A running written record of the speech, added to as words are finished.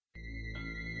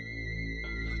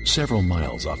Several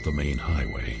miles off the main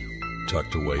highway,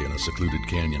 tucked away in a secluded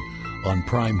canyon on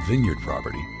prime vineyard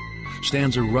property,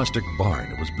 stands a rustic barn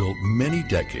that was built many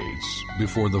decades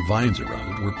before the vines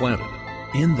around it were planted.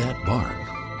 In that barn,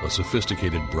 a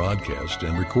sophisticated broadcast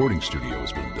and recording studio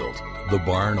has been built. The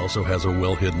barn also has a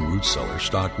well-hidden root cellar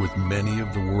stocked with many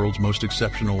of the world's most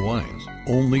exceptional wines,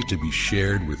 only to be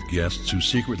shared with guests who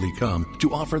secretly come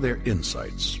to offer their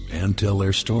insights and tell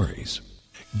their stories.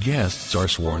 Guests are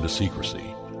sworn to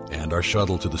secrecy and are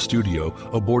shuttled to the studio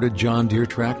aboard a John Deere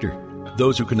tractor.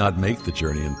 Those who cannot make the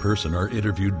journey in person are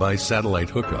interviewed by satellite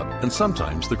hookup, and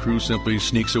sometimes the crew simply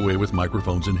sneaks away with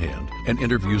microphones in hand and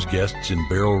interviews guests in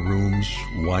barrel rooms,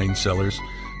 wine cellars,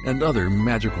 and other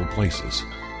magical places.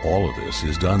 All of this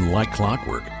is done like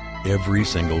clockwork every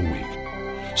single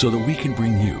week, so that we can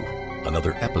bring you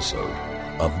another episode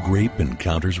of Grape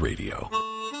Encounters Radio.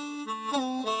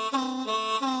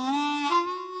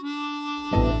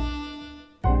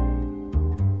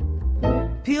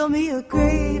 Peel me a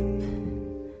grape,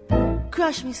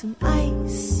 crush me some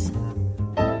ice,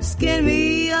 skin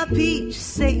me a peach,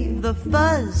 save the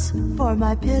fuzz for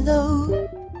my pillow.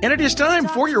 And it is time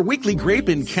for your weekly Grape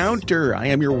Encounter. I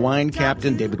am your wine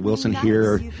captain, David Wilson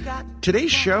here.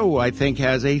 Today's show, I think,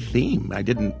 has a theme. I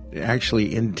didn't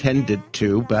actually intend it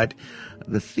to, but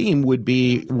the theme would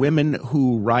be women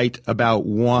who write about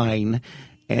wine.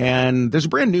 And there's a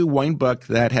brand new wine book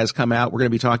that has come out. We're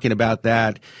going to be talking about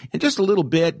that in just a little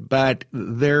bit, but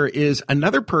there is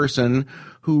another person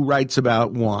who writes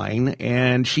about wine,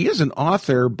 and she is an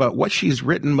author, but what she's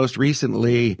written most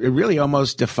recently, it really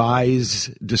almost defies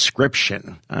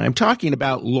description. I'm talking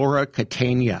about Laura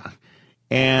Catena.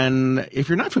 And if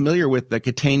you're not familiar with the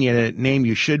Catena name,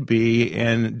 you should be.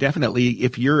 And definitely,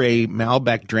 if you're a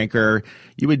Malbec drinker,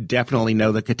 you would definitely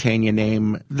know the Catena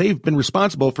name. They've been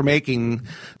responsible for making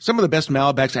some of the best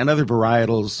Malbecs and other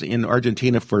varietals in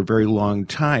Argentina for a very long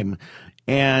time.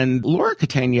 And Laura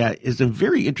Catena is a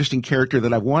very interesting character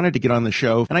that I've wanted to get on the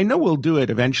show. And I know we'll do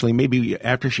it eventually. Maybe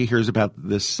after she hears about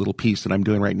this little piece that I'm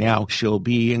doing right now, she'll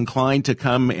be inclined to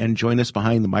come and join us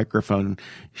behind the microphone.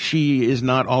 She is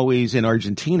not always in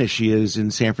Argentina. She is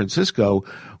in San Francisco,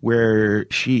 where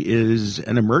she is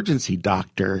an emergency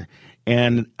doctor,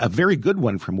 and a very good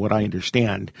one from what I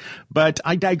understand. But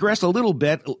I digress a little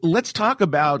bit. Let's talk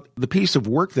about the piece of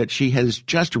work that she has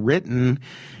just written.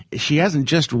 She hasn't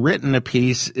just written a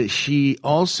piece, she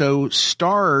also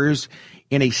stars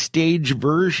in a stage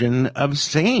version of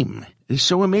Same. It's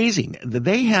so amazing.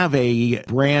 They have a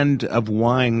brand of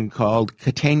wine called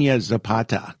Catena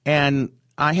Zapata. And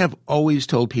I have always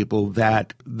told people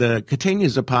that the Catena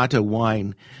Zapata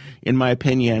wine, in my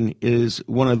opinion, is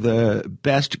one of the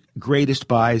best, greatest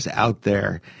buys out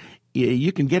there.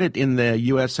 You can get it in the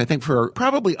U.S., I think, for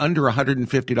probably under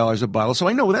 $150 a bottle. So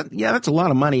I know that, that's a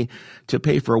lot of money to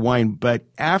pay for a wine. But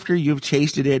after you've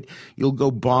tasted it, you'll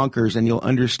go bonkers and you'll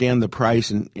understand the price.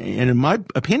 And in my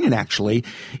opinion, actually,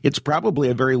 it's probably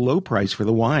a very low price for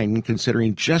the wine,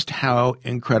 considering just how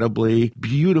incredibly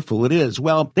beautiful it is.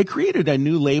 Well, they created a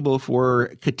new label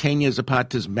for Catena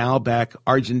Zapata's Malbec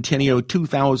Argentino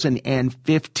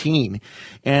 2015.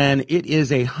 And it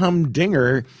is a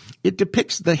humdinger. It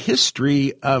depicts the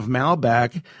history of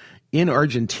Malbec in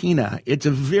Argentina. It's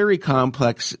a very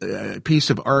complex piece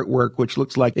of artwork, which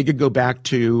looks like it could go back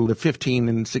to the 15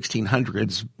 and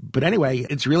 1600s. But anyway,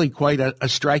 it's really quite a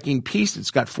striking piece.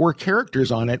 It's got 4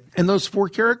 characters on it. And those 4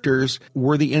 characters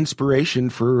were the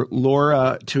inspiration for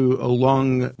Laura to,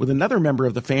 along with another member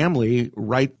of the family,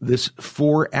 write this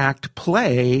 4-act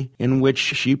play in which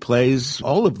she plays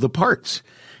all of the parts.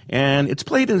 And it's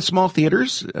played in small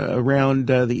theaters around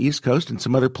the East Coast and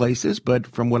some other places. But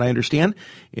from what I understand,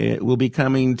 it will be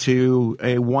coming to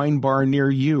a wine bar near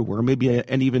you, or maybe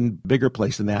an even bigger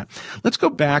place than that. Let's go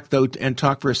back, though, and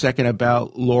talk for a second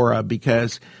about Laura,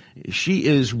 because she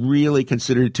is really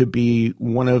considered to be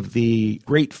one of the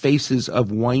great faces of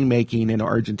winemaking in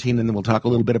Argentina, and then we'll talk a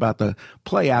little bit about the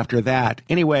play after that.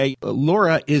 Anyway,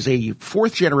 Laura is a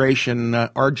 4th-generation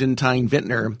Argentine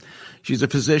vintner. She's a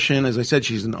physician. As I said,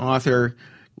 she's an author.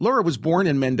 Laura was born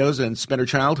in Mendoza and spent her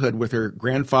childhood with her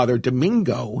grandfather,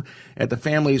 Domingo, at the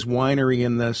family's winery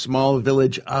in the small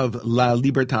village of La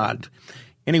Libertad.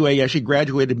 Anyway, she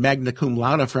graduated magna cum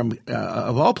laude from,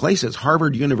 of all places,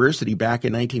 Harvard University back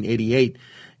in 1988,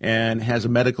 and has a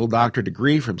medical doctorate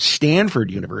degree from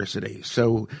Stanford University.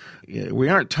 So we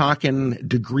aren't talking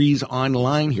degrees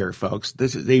online here, folks.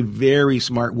 This is a very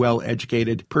smart,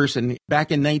 well-educated person.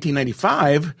 Back in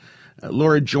 1995,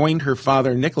 Laura joined her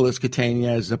father, Nicolás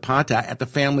Catena Zapata, at the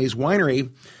family's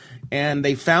winery, and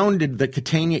they founded the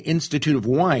Catena Institute of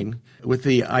Wine, with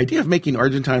the idea of making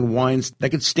Argentine wines that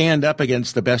could stand up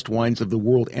against the best wines of the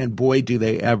world, and boy, do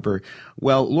they ever.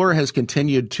 Well, Laura has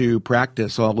continued to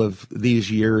practice all of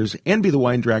these years and be the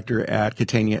wine director at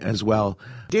Catena as well.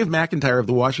 Dave McIntyre of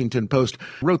the Washington Post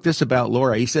wrote this about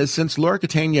Laura. He says, since Laura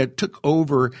Catena took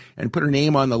over and put her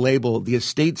name on the label, the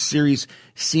estate series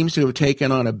seems to have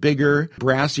taken on a bigger,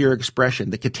 brassier expression.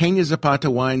 The Catena Zapata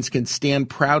wines can stand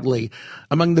proudly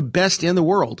among the best in the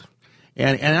world.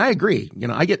 And I agree.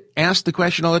 I get asked the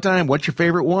question all the time, what's your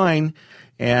favorite wine?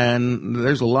 And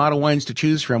there's a lot of wines to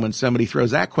choose from when somebody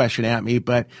throws that question at me.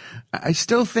 But I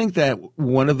still think that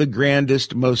one of the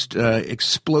grandest, most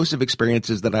explosive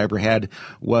experiences that I ever had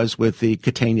was with the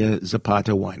Catena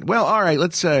Zapata wine. Well, all right,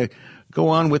 let's go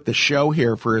on with the show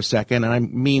here for a second. And I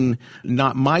mean,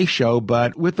 not my show,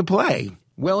 but with the play.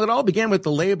 Well, it all began with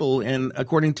the label, and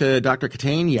according to Dr.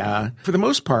 Catena, for the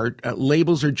most part,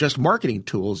 labels are just marketing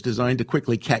tools designed to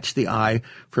quickly catch the eye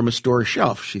from a store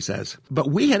shelf, she says.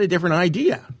 But we had a different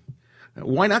idea.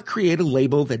 Why not create a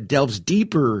label that delves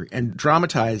deeper and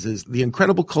dramatizes the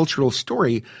incredible cultural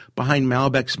story behind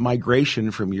Malbec's migration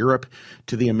from Europe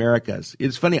to the Americas?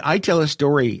 It's funny, I tell a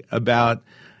story about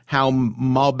how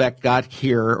Malbec got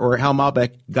here, or how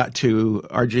Malbec got to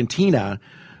Argentina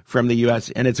from the U.S.,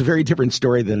 and it's a very different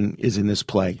story than is in this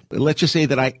play. Let's just say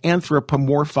that I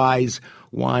anthropomorphize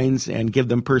wines and give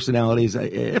them personalities.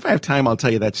 If I have time, I'll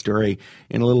tell you that story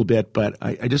in a little bit, but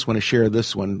I just want to share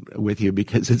this one with you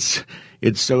because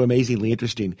it's so amazingly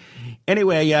interesting.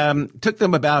 Anyway, took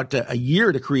them about a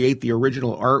year to create the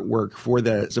original artwork for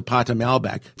the Zapata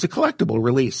Malbec. It's a collectible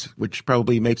release, which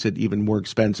probably makes it even more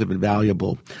expensive and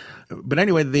valuable. But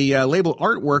anyway, the label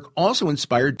artwork also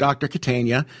inspired Dr.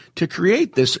 Catena to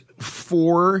create this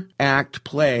 4-act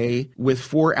play with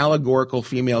 4 allegorical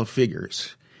female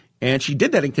figures. And she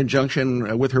did that in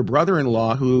conjunction with her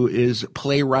brother-in-law, who is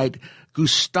playwright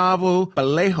Gustavo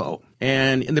Ballejo.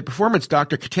 And in the performance,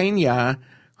 Dr. Catena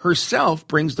herself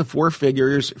brings the 4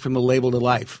 figures from the label to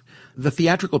life. The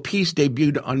theatrical piece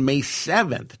debuted on May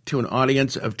 7th to an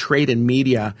audience of trade and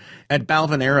media at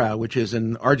Balvanera, which is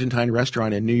an Argentine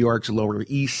restaurant in New York's Lower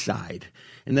East Side.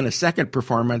 And then a second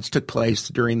performance took place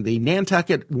during the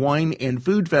Nantucket Wine and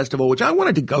Food Festival, which I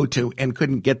wanted to go to and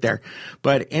couldn't get there.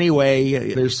 But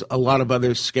anyway, there's a lot of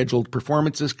other scheduled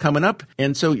performances coming up.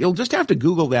 And so you'll just have to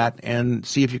Google that and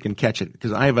see if you can catch it,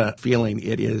 because I have a feeling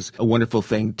it is a wonderful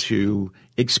thing to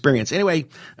experience. Anyway,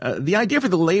 the idea for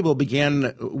the label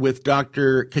began with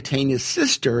Dr. Catena's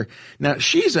sister. Now,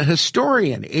 she's a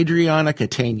historian, Adrianna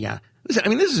Catena. I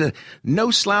mean, this is a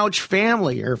no-slouch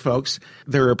family here, folks.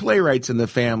 There are playwrights in the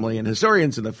family and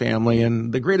historians in the family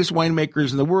and the greatest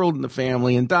winemakers in the world in the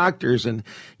family and doctors. And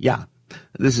yeah,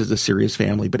 this is a serious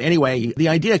family. But anyway, the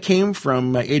idea came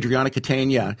from Adrianna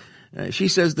Catena. She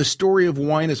says the story of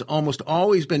wine has almost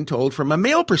always been told from a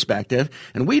male perspective,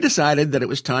 and we decided that it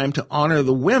was time to honor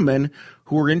the women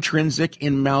who were intrinsic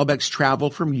in Malbec's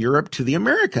travel from Europe to the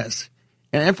Americas.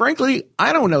 And frankly,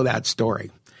 I don't know that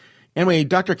story. Anyway,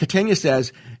 Dr. Catena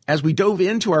says, as we dove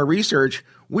into our research,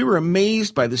 we were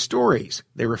amazed by the stories.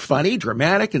 They were funny,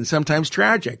 dramatic, and sometimes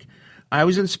tragic. I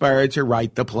was inspired to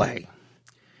write the play.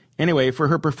 Anyway, for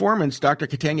her performance, Dr.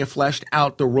 Catena fleshed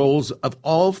out the roles of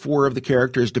all 4 of the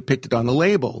characters depicted on the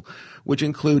label, which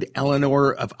include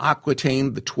Eleanor of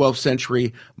Aquitaine, the 12th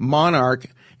century monarch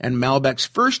and Malbec's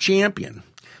first champion.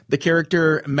 The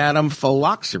character Madame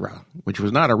Phylloxera, which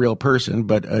was not a real person,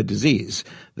 but a disease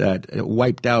that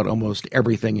wiped out almost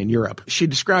everything in Europe. She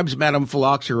describes Madame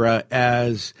Phylloxera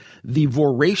as the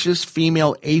voracious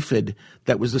female aphid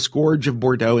that was the scourge of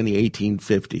Bordeaux in the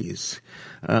 1850s.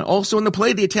 Also in the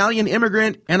play, the Italian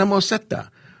immigrant Ana Mosceta,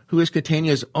 who is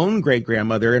Catena's own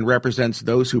great-grandmother and represents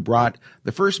those who brought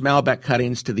the first Malbec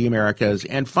cuttings to the Americas.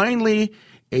 And finally,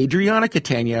 Adrianna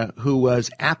Catena, who was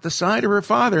at the side of her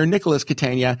father, Nicolás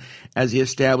Catena, as he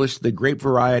established the grape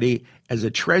variety as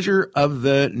a treasure of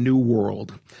the New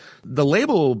World. The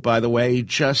label, by the way,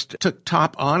 just took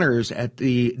top honors at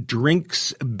the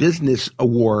Drinks Business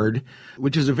Award,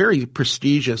 which is a very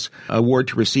prestigious award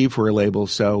to receive for a label,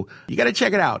 so you got to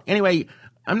check it out. Anyway,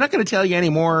 I'm not going to tell you any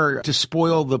more to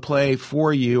spoil the play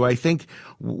for you. I think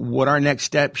what our next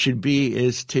step should be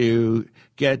is to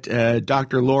get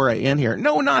Dr. Laura in here.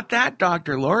 No, not that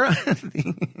Dr. Laura.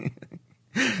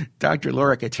 Dr.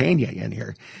 Laura Catena in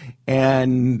here.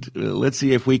 And let's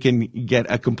see if we can get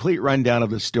a complete rundown of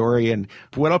the story. And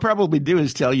what I'll probably do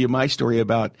is tell you my story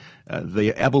about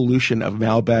the evolution of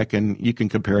Malbec, and you can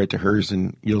compare it to hers,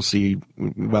 and you'll see,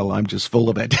 well, I'm just full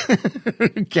of it.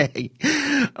 Okay.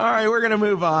 All right, we're going to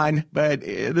move on, but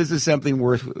this is something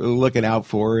worth looking out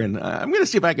for, and I'm going to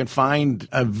see if I can find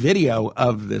a video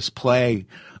of this play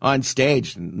on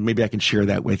stage, and maybe I can share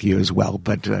that with you as well.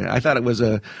 But I thought it was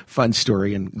a fun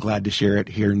story and glad to share it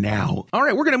here now. All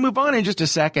right, we're going to move on in just a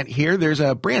second here. There's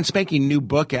a brand spanking new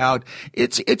book out.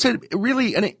 It's a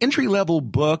really an entry-level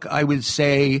book, I would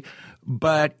say,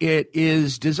 but it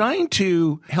is designed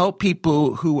to help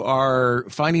people who are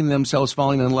finding themselves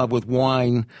falling in love with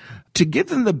wine, to give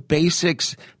them the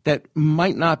basics that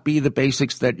might not be the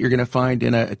basics that you're going to find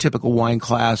in a typical wine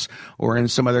class or in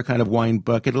some other kind of wine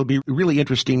book. It'll be really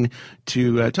interesting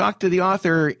to talk to the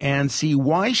author and see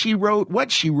why she wrote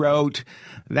what she wrote.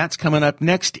 That's coming up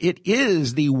next. It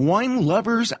is The Wine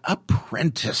Lover's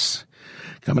Apprentice.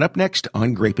 Coming up next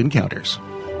on Grape Encounters.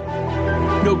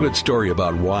 No good story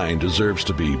about wine deserves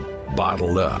to be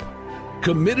bottled up.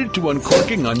 Committed to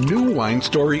uncorking a new wine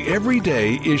story every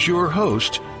day is your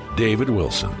host, David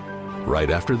Wilson, right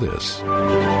after this.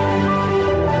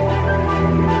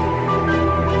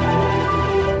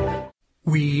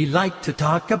 We like to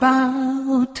talk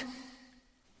about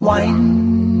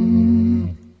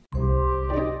wine.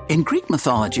 In Greek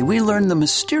mythology, we learn the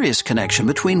mysterious connection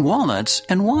between walnuts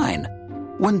and wine.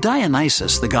 When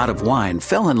Dionysus, the god of wine,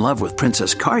 fell in love with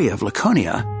Princess Caria of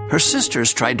Laconia, her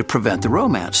sisters tried to prevent the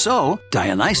romance, so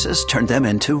Dionysus turned them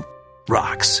into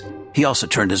rocks. He also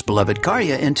turned his beloved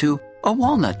Caria into a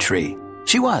walnut tree.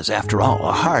 She was, after all,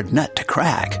 a hard nut to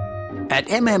crack. At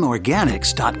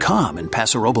mmorganics.com in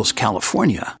Paso Robles,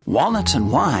 California, Walnuts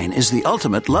and Wine is the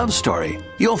ultimate love story.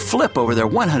 You'll flip over their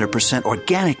 100%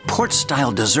 organic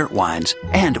port-style dessert wines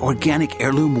and organic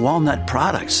heirloom walnut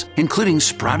products, including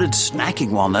sprouted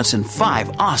snacking walnuts in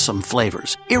 5 awesome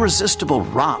flavors, irresistible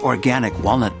raw organic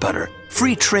walnut butter,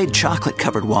 free trade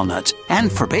chocolate-covered walnuts,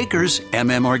 and for bakers,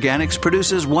 MM Organics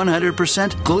produces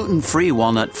 100% gluten-free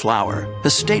walnut flour,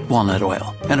 estate walnut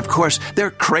oil, and of course,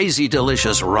 their crazy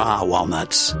delicious raw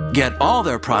walnuts. Get all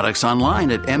their products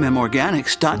online at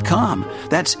mmorganics.com.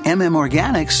 That's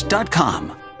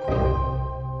mmorganics.com.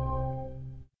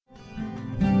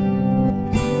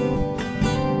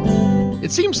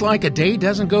 It seems like a day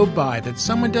doesn't go by that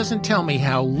someone doesn't tell me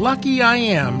how lucky I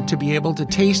am to be able to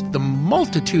taste the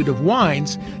multitude of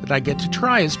wines that I get to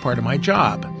try as part of my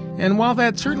job. And while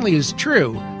that certainly is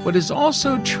true, what is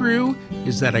also true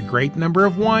is that a great number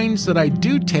of wines that I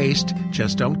do taste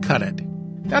just don't cut it.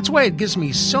 That's why it gives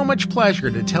me so much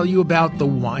pleasure to tell you about the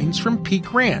wines from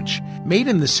Peak Ranch, made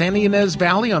in the Santa Ynez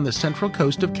Valley on the central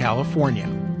coast of California.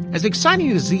 As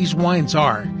exciting as these wines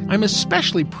are, I'm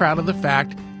especially proud of the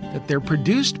fact that they're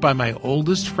produced by my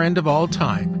oldest friend of all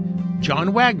time,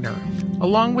 John Wagner,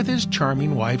 along with his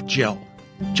charming wife, Jill.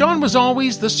 John was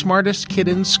always the smartest kid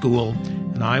in school,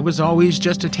 and I was always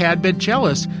just a tad bit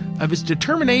jealous of his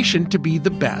determination to be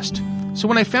the best. So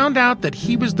when I found out that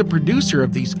he was the producer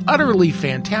of these utterly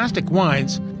fantastic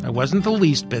wines, I wasn't the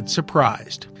least bit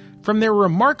surprised. From their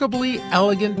remarkably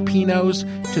elegant Pinots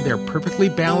to their perfectly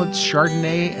balanced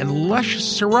Chardonnay and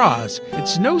luscious Syrahs,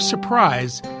 it's no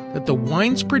surprise that the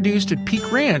wines produced at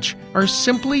Peak Ranch are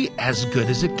simply as good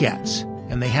as it gets,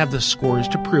 and they have the scores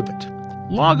to prove it.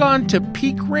 Log on to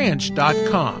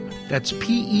peakranch.com. That's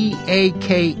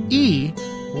Peake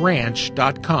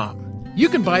ranch.com. You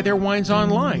can buy their wines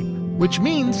online, which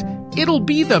means it'll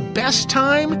be the best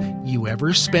time you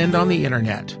ever spend on the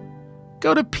internet.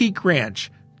 Go to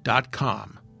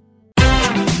peakranch.com.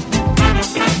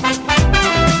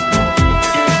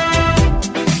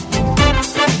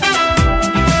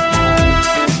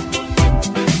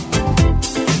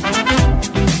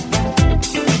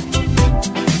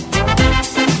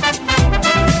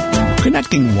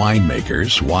 Connecting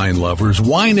winemakers, wine lovers,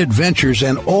 wine adventures,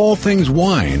 and all things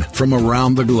wine from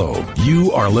around the globe.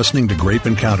 You are listening to Grape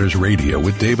Encounters Radio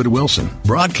with David Wilson,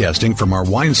 broadcasting from our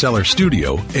wine cellar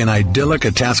studio in idyllic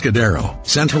Atascadero,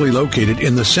 centrally located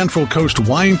in the Central Coast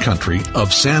wine country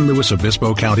of San Luis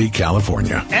Obispo County,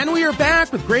 California. And we are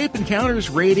back with Grape Encounters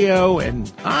Radio,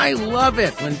 and I love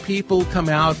it when people come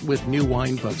out with new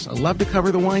wine books. I love to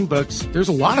cover the wine books. There's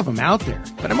a lot of them out there,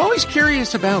 but I'm always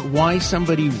curious about why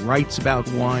somebody writes about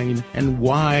wine and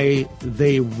why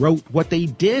they wrote what they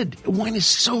did. Wine is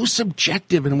so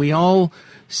subjective, and we all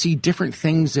see different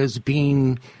things as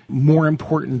being more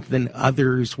important than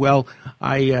others? Well,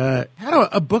 I had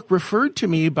a book referred to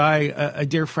me by a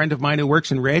dear friend of mine who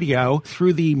works in radio.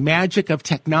 Through the magic of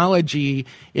technology,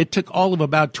 it took all of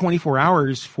about 24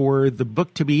 hours for the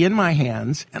book to be in my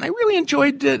hands. And I really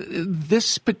enjoyed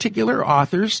this particular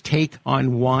author's take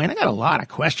on wine. I got a lot of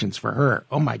questions for her.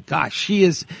 Oh my gosh, she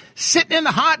is sitting in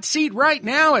the hot seat right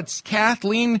now. It's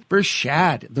Kathleen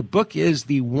Bershad. The book is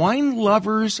The Wine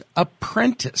Lover's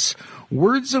Apprentice.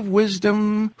 Words of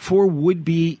wisdom for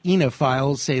would-be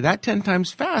enophiles. Say that 10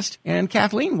 times fast. And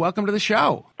Kathleen, welcome to the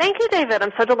show. Thank you, David.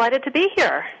 I'm so delighted to be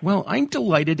here. Well, I'm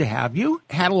delighted to have you.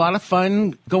 Had a lot of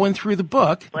fun going through the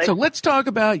book. So let's talk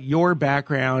about your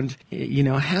background,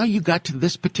 how you got to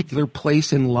this particular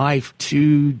place in life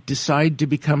to decide to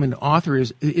become an author.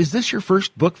 Is this your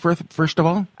first book, first of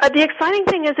all? The exciting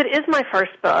thing is it is my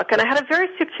first book, and I had a very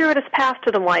circuitous path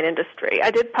to the wine industry.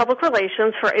 I did public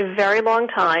relations for a very long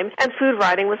time, and food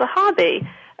writing was a hobby.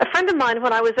 A friend of mine,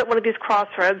 when I was at one of these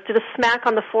crossroads, did a smack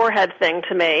on the forehead thing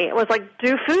to me. It was like,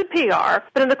 do food PR.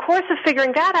 But in the course of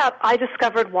figuring that out, I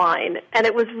discovered wine. And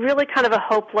it was really kind of a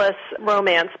hopeless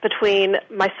romance between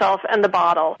myself and the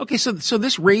bottle. Okay, so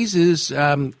this raises,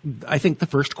 I think, the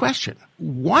first question.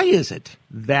 Why is it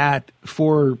that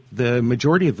for the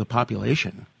majority of the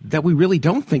population that we really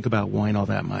don't think about wine all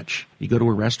that much? You go to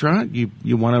a restaurant, you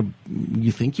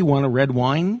think you want a red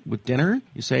wine with dinner.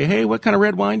 You say, hey, what kind of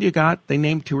red wine do you got? They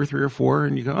name 2 or 3 or 4,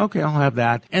 and you go, okay, I'll have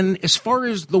that. And as far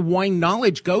as the wine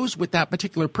knowledge goes with that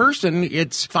particular person,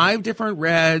 it's 5 different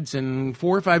reds and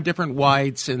 4 or 5 different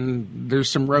whites, and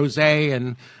there's some rosé,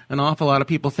 and an awful lot of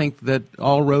people think that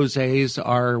all rosés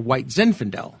are white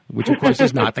Zinfandel, which of course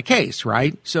is not the case,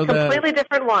 right? So completely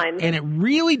different wine. And it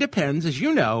really depends, as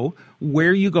you know,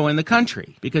 where you go in the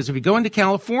country. Because if you go into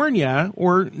California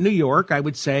or New York, I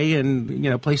would say,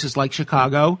 and places like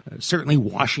Chicago, certainly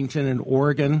Washington and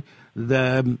Oregon,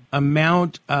 the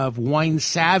amount of wine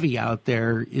savvy out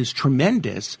there is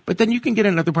tremendous. But then you can get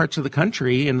in other parts of the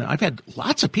country, and I've had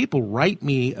lots of people write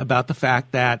me about the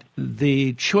fact that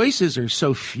the choices are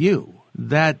so few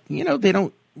that, they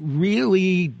don't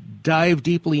really dive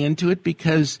deeply into it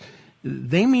because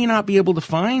they may not be able to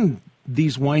find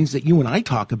these wines that you and I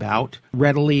talk about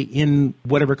readily in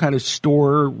whatever kind of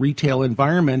store, retail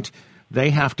environment they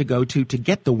have to go to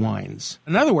get the wines.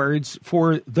 In other words,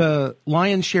 for the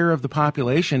lion's share of the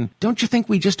population, don't you think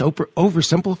we just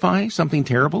oversimplify something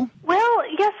terrible? Well,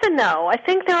 yes and no. I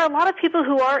think there are a lot of people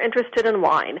who are interested in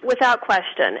wine, without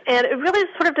question. And it really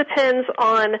sort of depends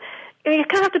on, you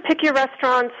kind of have to pick your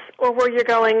restaurants or where you're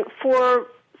going for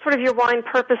sort of your wine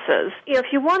purposes. If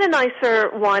you want a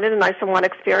nicer wine and a nicer wine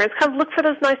experience, kind of look for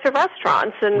those nicer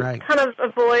restaurants and kind of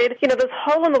avoid, those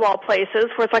hole-in-the-wall places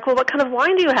where it's like, well, what kind of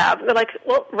wine do you have? And they're like,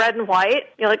 well, red and white.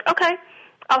 You're like, okay,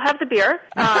 I'll have the beer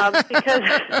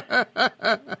because...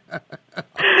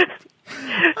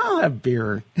 I'll have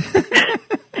beer.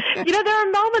 There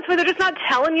are moments where they're just not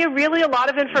telling you really a lot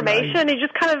of information. Right. You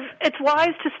just kind of, it's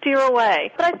wise to steer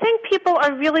away. But I think people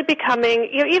are really becoming,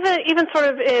 even sort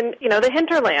of in, the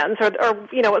hinterlands or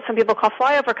what some people call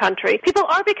flyover country, people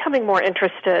are becoming more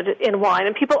interested in wine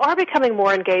and people are becoming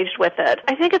more engaged with it.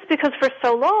 I think it's because for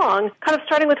so long, kind of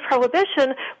starting with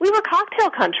Prohibition, we were cocktail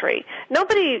country.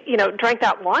 Nobody, drank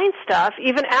that wine stuff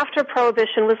even after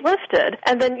Prohibition was lifted.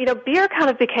 And then, beer kind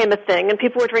of became a thing and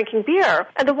people were drinking beer.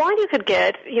 And the wine you could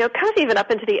get, kind of even up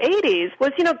into the 80s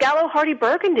was, Gallo Hardy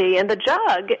Burgundy and the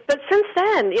jug. But since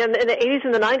then, in the 80s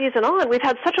and the 90s and on, we've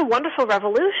had such a wonderful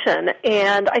revolution.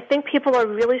 And I think people are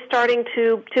really starting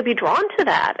to be drawn to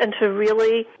that and to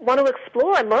really want to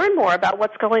explore and learn more about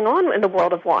what's going on in the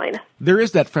world of wine. There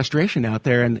is that frustration out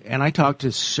there. And I talk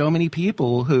to so many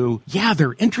people who,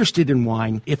 they're interested in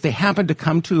wine. If they happen to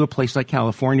come to a place like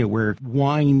California where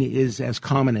wine is as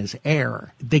common as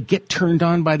air, they get turned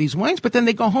on by these wines, but then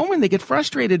they go home and they get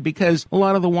frustrated because a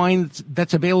lot of the wine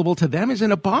that's available to them is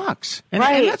in a box. And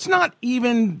that's not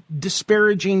even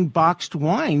disparaging boxed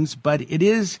wines, but it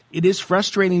is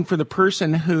frustrating for the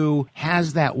person who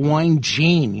has that wine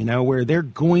gene, where they're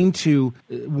going to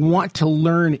want to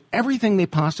learn everything they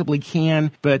possibly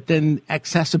can, but then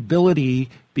accessibility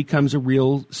becomes a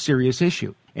real serious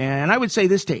issue. And I would say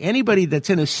this to anybody that's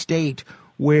in a state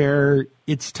where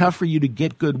it's tough for you to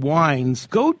get good wines,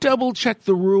 go double check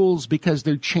the rules because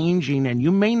they're changing and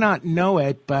you may not know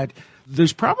it, but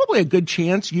there's probably a good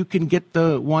chance you can get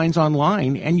the wines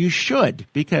online, and you should,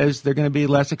 because they're going to be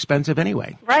less expensive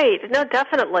anyway. Right. No,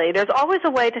 definitely. There's always a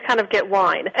way to kind of get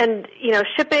wine. And,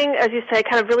 shipping, as you say,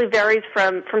 kind of really varies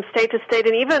from state to state,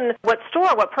 and even what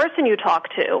store, what person you talk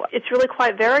to. It's really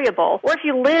quite variable. Or if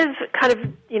you live kind of,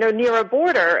 near a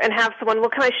border and have someone, well,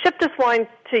 can I ship this wine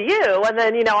to you, and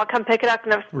then, I'll come pick it up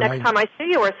next time I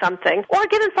see you or something. Or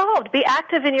get involved. Be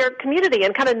active in your community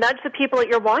and kind of nudge the people at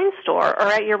your wine store or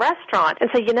at your restaurant and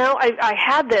say, I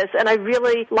had this and I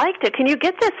really liked it. Can you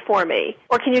get this for me?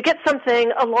 Or can you get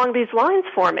something along these lines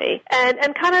for me? And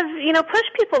kind of, push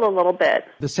people a little bit.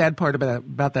 The sad part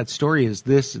about that story is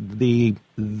this, the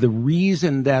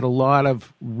reason that a lot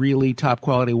of really top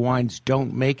quality wines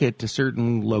don't make it to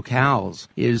certain locales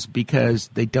is because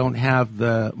they don't have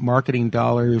the marketing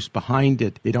dollars behind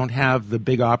it. They don't have the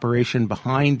big operation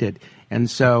behind it. And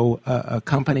so a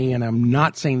company, and I'm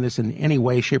not saying this in any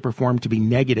way, shape, or form to be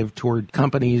negative toward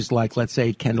companies like, let's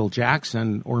say, Kendall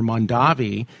Jackson or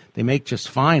Mondavi, they make just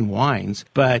fine wines,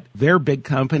 but they're big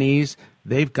companies.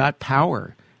 They've got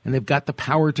power, and they've got the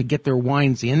power to get their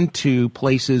wines into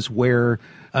places where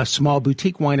a small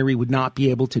boutique winery would not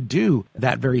be able to do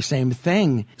that very same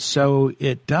thing. So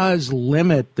it does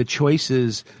limit the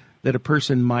choices that a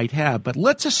person might have. But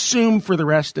let's assume for the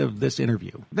rest of this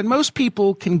interview that most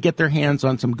people can get their hands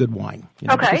on some good wine.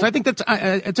 Okay. Because I think that's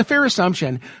it's a fair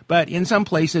assumption. But in some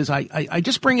places, I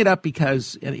just bring it up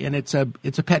because, and it's a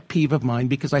pet peeve of mine,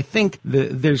 because I think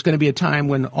there's going to be a time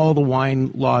when all the wine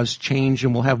laws change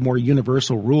and we'll have more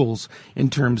universal rules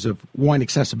in terms of wine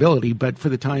accessibility. But for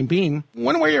the time being,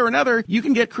 one way or another, you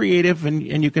can get creative and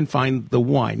you can find the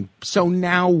wine. So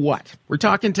now what? We're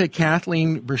talking to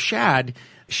Kathleen Bershad.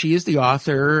 She is the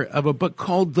author of a book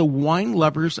called The Wine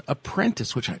Lover's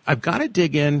Apprentice, which I've got to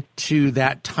dig into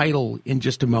that title in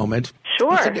just a moment.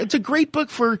 Sure. It's a great book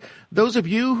for those of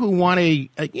you who want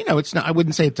it's not, I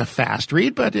wouldn't say it's a fast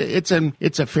read, but it's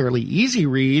a fairly easy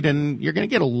read, and you're going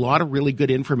to get a lot of really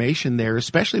good information there,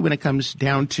 especially when it comes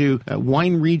down to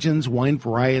wine regions, wine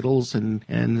varietals,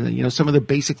 and some of the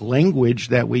basic language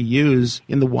that we use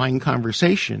in the wine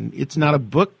conversation. It's not a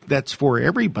book that's for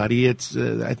everybody. It's,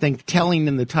 I think, telling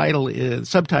in the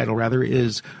subtitle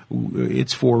is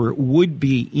it's for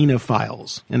would-be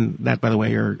enophiles, and that, by the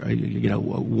way, are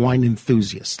wine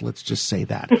enthusiasts. Let's just say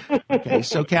that. Okay,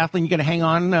 so Kathleen, you're going to hang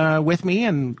on with me,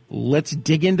 and let's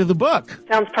dig into the book.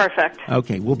 Sounds perfect.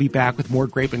 Okay, we'll be back with more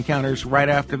Grape Encounters right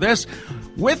after this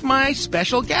with my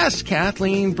special guest,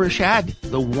 Kathleen Bershad,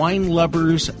 the Wine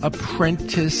Lover's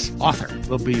Apprentice author.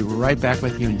 We'll be right back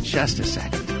with you in just a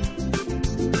second.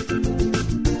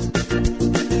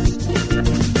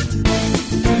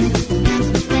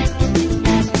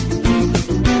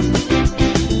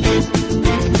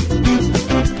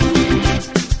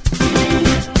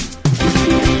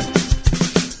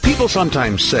 People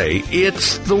sometimes say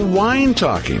it's the wine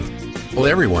talking. Well,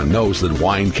 everyone knows that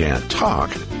wine can't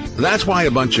talk. That's why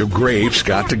a bunch of grapes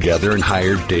got together and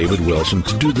hired David Wilson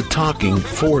to do the talking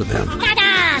for them.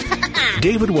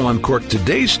 David will uncork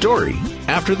today's story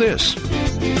after this.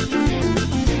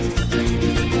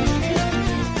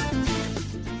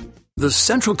 The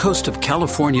Central Coast of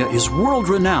California is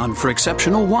world-renowned for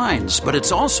exceptional wines, but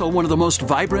it's also one of the most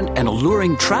vibrant and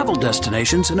alluring travel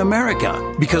destinations in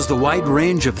America because the wide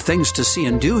range of things to see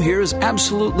and do here is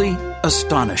absolutely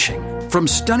astonishing. From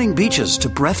stunning beaches to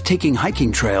breathtaking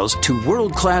hiking trails to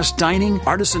world-class dining,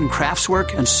 artisan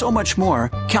craftswork, and so much more,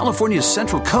 California's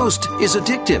Central Coast is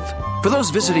addictive. For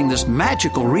those visiting this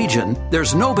magical region,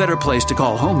 there's no better place to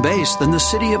call home base than the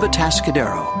city of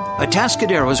Atascadero.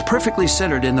 Atascadero is perfectly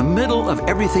centered in the middle of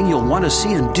everything you'll want to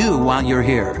see and do while you're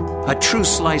here. A true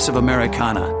slice of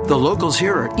Americana. The locals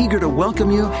here are eager to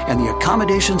welcome you, and the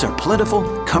accommodations are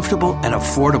plentiful, comfortable, and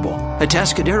affordable.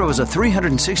 Atascadero is a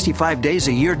 365 days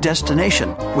a year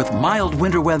destination with mild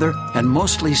winter weather and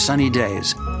mostly sunny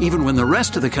days, even when the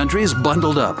rest of the country is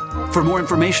bundled up. For more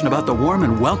information about the warm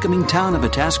and welcoming town of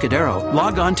Atascadero,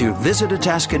 log on to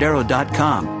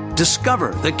visitatascadero.com.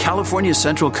 Discover the California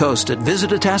Central Coast at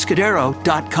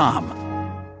visitatascadero.com.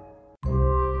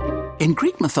 In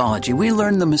Greek mythology, we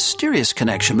learn the mysterious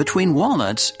connection between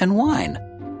walnuts and wine.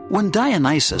 When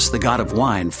Dionysus, the god of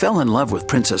wine, fell in love with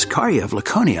Princess Caria of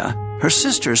Laconia, her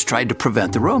sisters tried to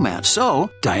prevent the romance, so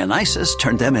Dionysus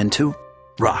turned them into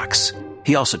rocks.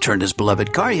 He also turned his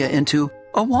beloved Caria into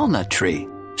a walnut tree.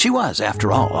 She was,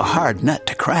 after all, a hard nut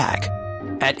to crack.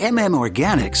 At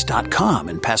mmorganics.com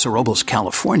in Paso Robles,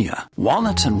 California,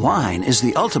 Walnuts and Wine is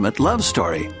the ultimate love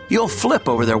story. You'll flip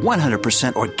over their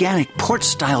 100% organic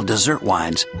port-style dessert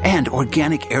wines and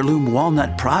organic heirloom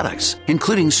walnut products,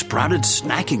 including sprouted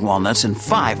snacking walnuts in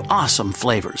 5 awesome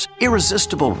flavors,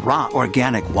 irresistible raw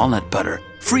organic walnut butter,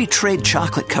 free trade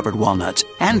chocolate-covered walnuts,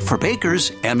 and for bakers,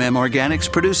 MM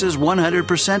Organics produces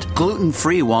 100%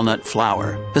 gluten-free walnut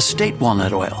flour, estate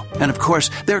walnut oil, and of course,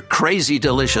 their crazy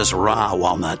delicious raw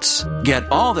walnuts. Get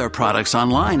all their products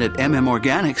online at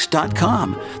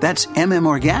mmorganics.com. That's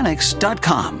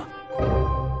mmorganics.com.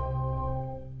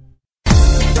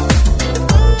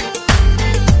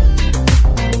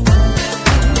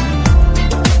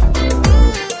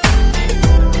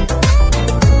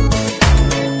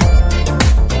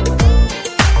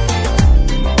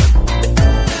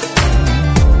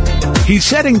 He's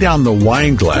setting down the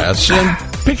wine glass and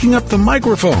picking up the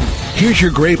microphone. Here's your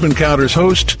Grape Encounters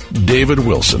host, David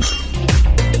Wilson.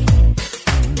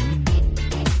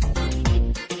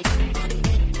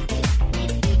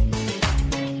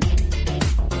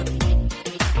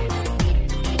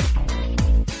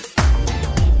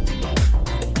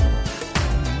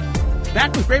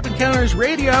 Back with Grape Encounters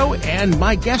Radio and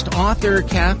my guest author,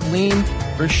 Kathleen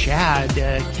Bershad.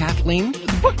 Kathleen,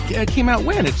 the book came out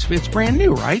when? It's brand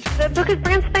new, right? The book is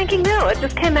brand spanking new. It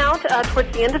just came out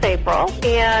towards the end of April,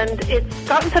 and it's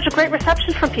gotten such a great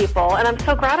reception from people, and I'm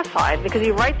so gratified because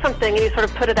you write something and you sort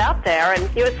of put it out there,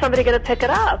 and is somebody going to pick it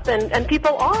up? And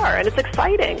people are, and it's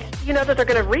exciting. You know that they're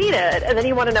going to read it, and then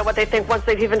you want to know what they think once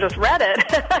they've even just read it,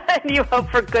 and you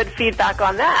hope for good feedback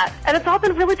on that. And it's all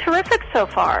been really terrific so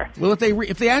far. Well,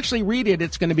 if they actually read it,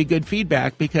 it's going to be good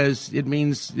feedback because it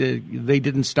means they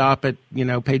didn't stop at,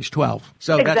 page 12.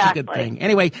 So exactly. That's a good thing.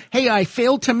 Anyway, hey, I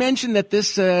failed to mention that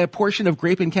this portion of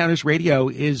Grape Encounters Radio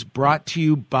is brought to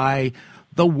you by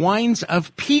the wines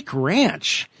of Peak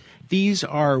Ranch. These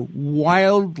are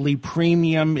wildly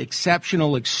premium,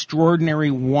 exceptional,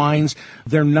 extraordinary wines.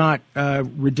 They're not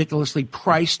ridiculously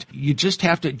priced. You just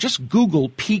have to Google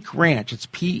Peak Ranch. It's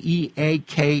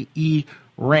Peake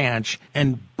Ranch,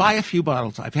 and buy a few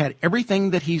bottles. I've had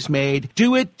everything that he's made.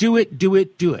 Do it.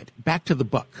 Back to the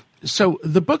book. So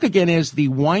the book, again, is The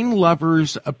Wine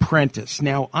Lover's Apprentice.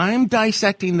 Now, I'm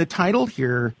dissecting the title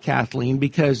here, Kathleen,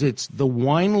 because it's The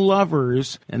Wine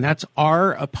Lover's, and that's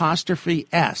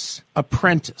R''S,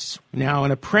 apprentice. Now, an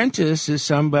apprentice is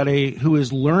somebody who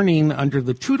is learning under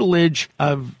the tutelage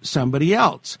of somebody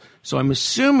else. So I'm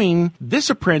assuming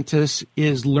this apprentice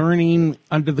is learning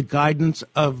under the guidance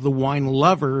of the wine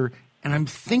lover, and I'm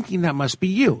thinking that must be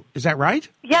you. Is that right?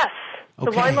 Yes.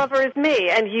 Okay. The wine lover is me,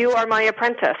 and you are my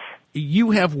apprentice.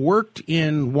 You have worked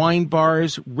in wine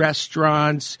bars,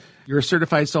 restaurants. You're a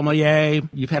certified sommelier.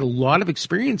 You've had a lot of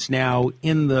experience now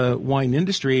in the wine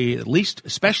industry, at least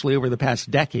especially over the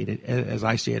past decade, as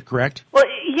I see it, correct? Well,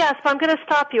 yes, but I'm going to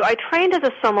stop you. I trained as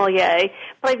a sommelier,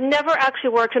 but I've never actually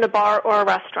worked in a bar or a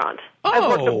restaurant. Oh. I've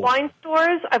worked at wine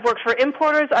stores, I've worked for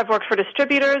importers, I've worked for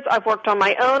distributors, I've worked on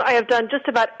my own. I have done just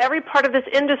about every part of this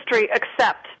industry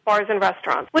except bars and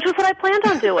restaurants, which is what I planned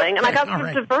on doing, and I got sort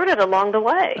of diverted along the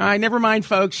way. Never mind,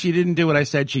 folks. She didn't do what I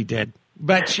said she did.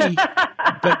 But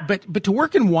but to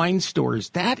work in wine stores,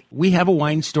 we have a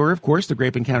wine store, of course, the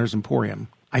Grape Encounters Emporium.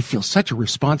 I feel such a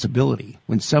responsibility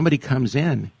when somebody comes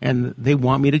in and they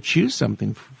want me to choose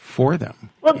something for them.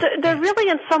 Well, they're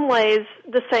really in some ways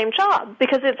the same job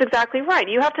because it's exactly right.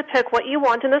 You have to pick what you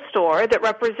want in the store that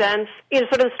represents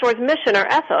sort of the store's mission or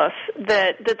ethos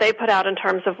that they put out in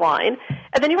terms of wine.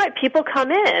 And then you're right, people come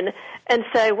in and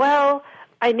say, well,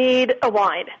 I need a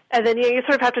wine. And then you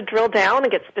sort of have to drill down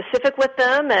and get specific with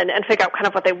them and figure out kind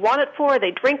of what they want it for. Are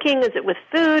they drinking? Is it with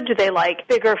food? Do they like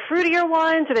bigger, fruitier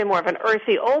wines? Are they more of an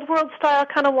earthy, old-world style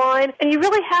kind of wine? And you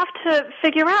really have to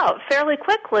figure out fairly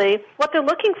quickly what they're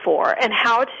looking for and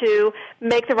how to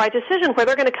make the right decision, where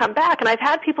they're going to come back. And I've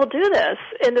had people do this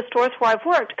in the stores where I've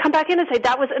worked, come back in and say,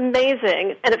 that was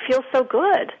amazing, and it feels so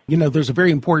good. There's a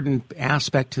very important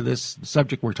aspect to this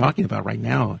subject we're talking about right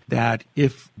now, that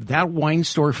if that wine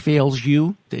store fails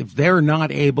you, if they're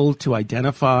not able to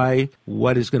identify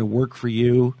what is going to work for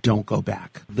you, don't go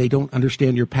back. They don't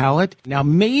understand your palate. Now,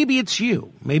 maybe it's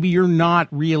you. Maybe you're not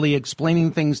really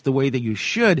explaining things the way that you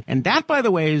should. And that, by the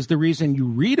way, is the reason you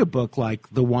read a book like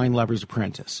The Wine Lover's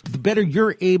Apprentice. The better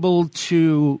you're able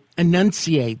to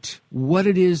enunciate what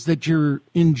it is that you're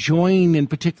enjoying in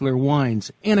particular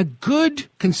wines. And a good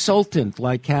consultant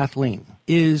like Kathleen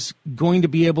is going to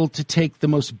be able to take the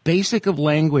most basic of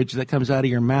language that comes out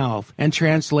of your mouth and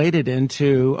translate it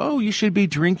into, you should be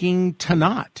drinking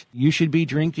Tanat. You should be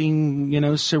drinking,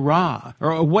 Syrah,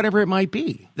 or whatever it might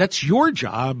be. That's your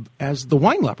job as the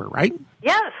wine lover, right?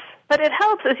 Yes. But it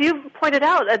helps, as you pointed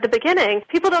out at the beginning,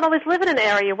 people don't always live in an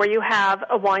area where you have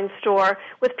a wine store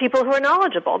with people who are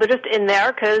knowledgeable. They're just in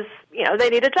there because, they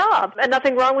need a job. And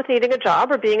nothing wrong with needing a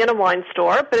job or being in a wine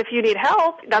store. But if you need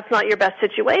help, that's not your best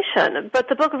situation. But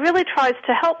the book really tries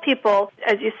to help people,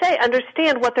 as you say,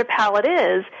 understand what their palate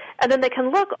is. And then they can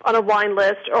look on a wine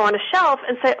list or on a shelf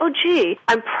and say, oh, gee,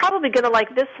 I'm probably going to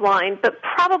like this wine, but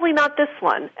probably not this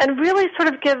one. And really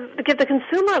sort of give the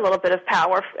consumer a little bit of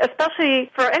power, especially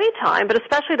for any time, but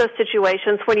especially those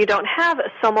situations when you don't have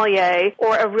a sommelier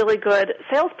or a really good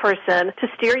salesperson to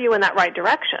steer you in that right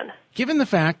direction. Given the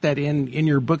fact that in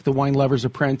your book, The Wine Lover's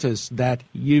Apprentice, that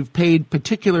you've paid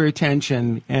particular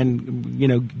attention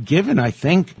and, given, I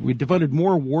think, we devoted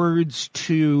more words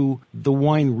to the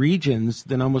wine regions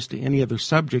than almost any other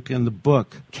subject in the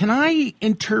book. Can I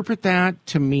interpret that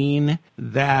to mean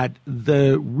that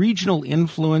the regional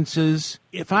influences,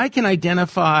 if I can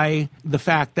identify the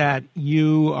fact that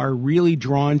you are really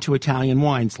drawn to Italian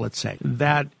wines, let's say,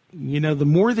 that the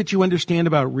more that you understand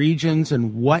about regions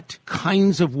and what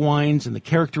kinds of wines and the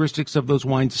characteristics of those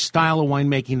wines, the style of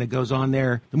winemaking that goes on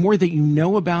there, the more that you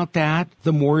know about that,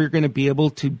 the more you're going to be able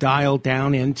to dial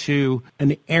down into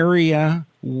an area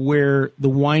where the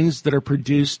wines that are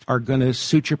produced are going to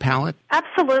suit your palate?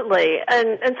 Absolutely.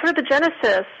 And sort of the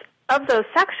genesis of those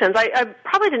sections, I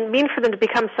probably didn't mean for them to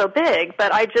become so big,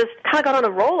 but I just kind of got on a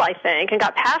roll, I think, and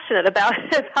got passionate about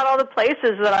all the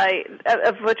places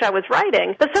of which I was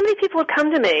writing. But so many people would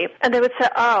come to me, and they would say,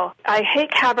 oh, I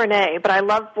hate Cabernet, but I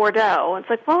love Bordeaux. And it's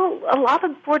like, well, a lot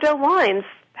of Bordeaux wines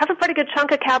have a pretty good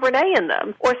chunk of Cabernet in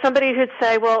them. Or somebody who'd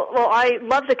say, well, I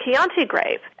love the Chianti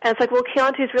grape. And it's like, well,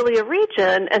 Chianti is really a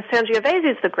region, and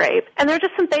Sangiovese is the grape. And there are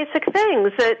just some basic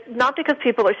things that, not because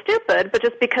people are stupid, but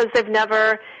just because they've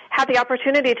never had the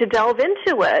opportunity to delve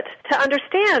into it, to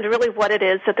understand really what it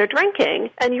is that they're drinking.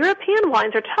 And European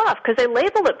wines are tough because they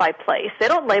label it by place. They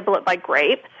don't label it by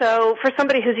grape. So for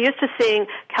somebody who's used to seeing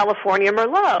California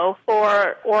Merlot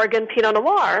or Oregon Pinot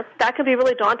Noir, that can be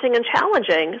really daunting and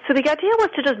challenging. So the idea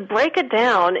was to just break it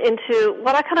down into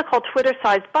what I kind of call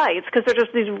Twitter-sized bites, because they're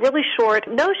just these really short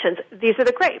notions. These are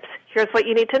the grapes. Here's what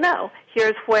you need to know.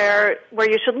 Here's where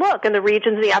you should look, and the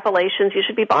regions, the appellations you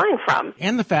should be buying from.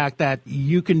 And the fact that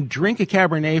you can drink a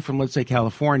Cabernet from, let's say,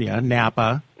 California,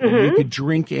 Napa. Mm-hmm. You could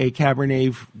drink a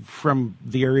Cabernet from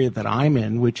the area that I'm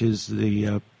in, which is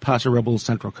the Paso Robles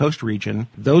Central Coast region.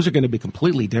 Those are going to be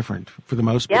completely different for the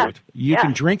most part. You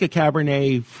can drink a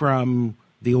Cabernet from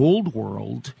the old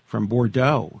world, from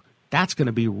Bordeaux. That's going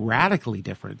to be radically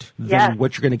different than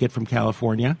what you're going to get from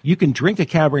California. You can drink a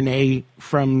Cabernet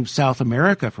from South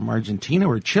America, from Argentina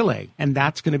or Chile, and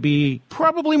that's going to be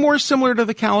probably more similar to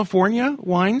the California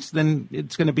wines than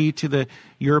it's going to be to the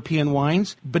European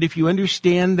wines. But if you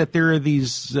understand that there are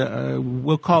these,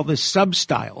 we'll call this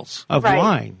sub-styles of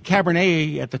wine,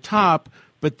 Cabernet at the top,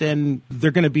 but then they're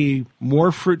going to be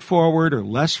more fruit-forward or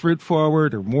less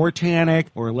fruit-forward or more tannic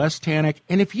or less tannic.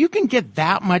 And if you can get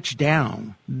that much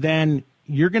down, then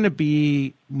you're going to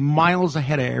be miles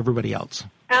ahead of everybody else.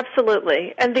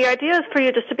 Absolutely. And the idea is for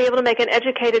you just to be able to make an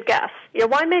educated guess.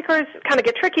 Winemakers kind of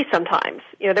get tricky sometimes.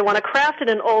 They want to craft it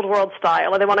in old world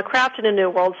style, or they want to craft it in new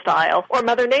world style, or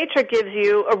Mother Nature gives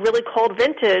you a really cold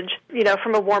vintage,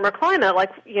 from a warmer climate,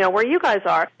 like, where you guys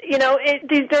are. There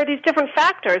are these different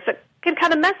factors that can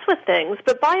kind of mess with things,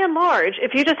 but by and large,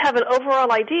 if you just have an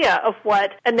overall idea of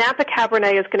what a Napa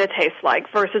Cabernet is going to taste like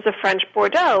versus a French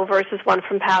Bordeaux versus one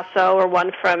from Paso or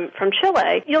one from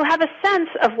Chile, you'll have a sense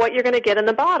of what you're going to get in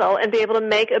the bottle and be able to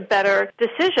make a better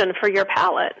decision for your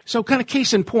palate. So kind of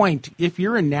case in point, if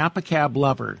you're a Napa Cab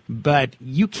lover, but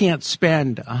you can't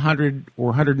spend $100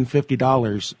 or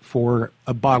 $150 for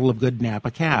a bottle of good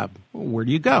Napa Cab, where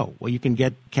do you go? Well, you can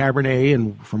get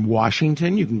Cabernet from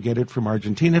Washington. You can get it from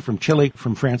Argentina, from Chile,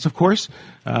 from France, of course.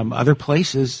 Other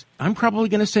places, I'm probably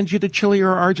going to send you to Chile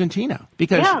or Argentina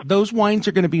because those wines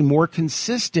are going to be more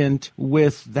consistent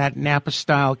with that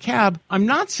Napa-style Cab. I'm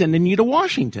not sending you to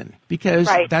Washington because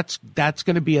that's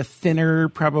going to be a thinner,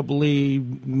 probably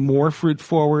more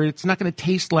fruit-forward. It's not going to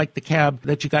taste like the Cab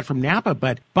that you got from Napa,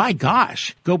 but by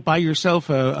gosh, go buy yourself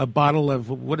a bottle of,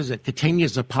 what is it, Catena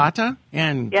Zapata,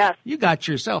 and you got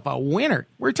yourself a winner.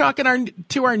 We're talking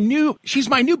to our new, she's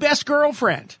my new best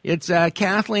girlfriend. It's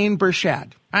Kathleen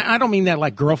Bershad. I don't mean that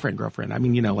like girlfriend. I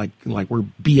mean, like we're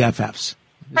BFFs.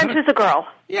 Friend who's a girl.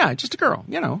 Yeah, just a girl,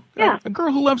 a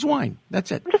girl who loves wine.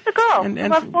 That's it. I'm just a girl who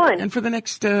loves wine. And for the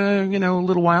next,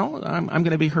 little while, I'm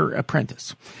going to be her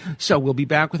apprentice. So we'll be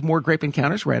back with more Grape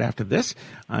Encounters right after this.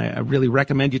 I really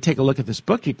recommend you take a look at this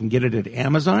book. You can get it at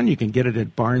Amazon. You can get it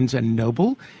at Barnes &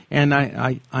 Noble. And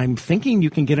I'm thinking you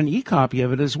can get an e-copy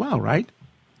of it as well, right?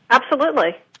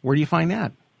 Absolutely. Where do you find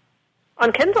that?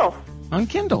 On Kindle. On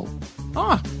Kindle.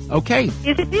 Ah, okay.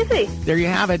 Easy peasy. There you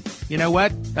have it. You know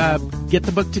what? Get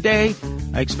the book today.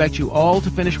 I expect you all to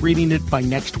finish reading it by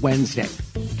next Wednesday.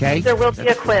 Okay? There will be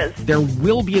a quiz. There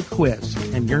will be a quiz,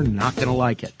 and you're not going to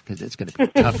like it because it's going to be a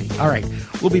toughie. All right.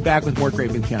 We'll be back with more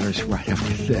Grape Encounters right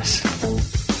after this.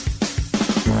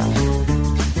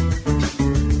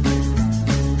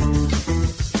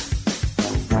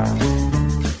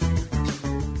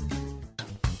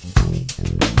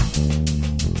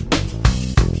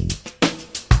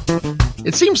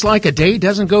 It seems like a day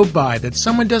doesn't go by that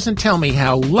someone doesn't tell me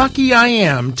how lucky I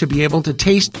am to be able to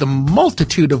taste the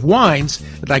multitude of wines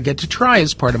that I get to try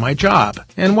as part of my job.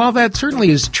 And while that certainly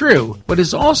is true, what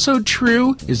is also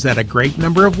true is that a great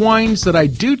number of wines that I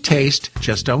do taste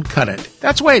just don't cut it.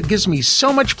 That's why it gives me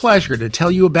so much pleasure to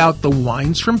tell you about the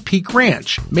wines from Peak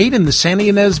Ranch, made in the Santa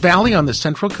Ynez Valley on the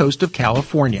central coast of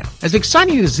California. As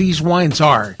exciting as these wines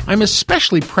are, I'm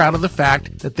especially proud of the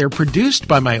fact that they're produced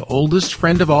by my oldest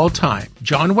friend of all time,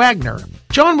 John Wagner.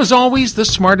 John was always the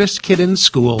smartest kid in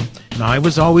school, and I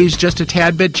was always just a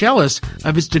tad bit jealous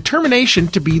of his determination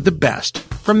to be the best.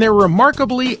 From their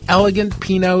remarkably elegant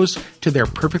Pinots to their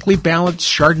perfectly balanced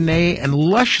Chardonnay and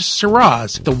luscious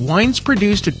Syrahs, the wines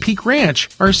produced at Peak Ranch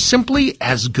are simply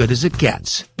as good as it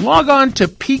gets. Log on to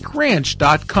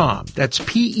peakranch.com. That's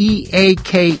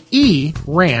Peake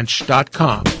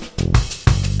ranch.com.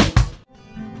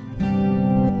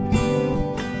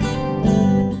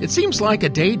 It seems like a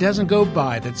day doesn't go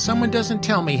by that someone doesn't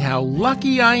tell me how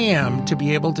lucky I am to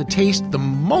be able to taste the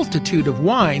multitude of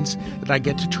wines that I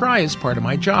get to try as part of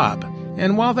my job.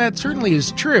 And while that certainly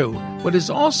is true, what is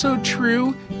also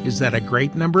true is that a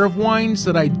great number of wines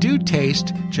that I do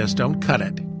taste just don't cut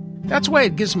it. That's why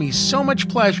it gives me so much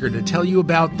pleasure to tell you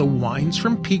about the wines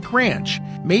from Peak Ranch,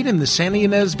 made in the Santa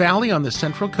Ynez Valley on the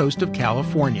central coast of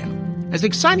California. As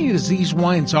exciting as these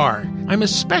wines are, I'm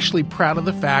especially proud of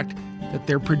the fact that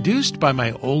they're produced by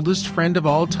my oldest friend of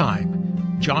all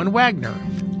time, John Wagner,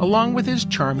 along with his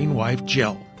charming wife,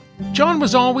 Jill. John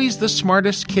was always the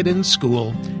smartest kid in school,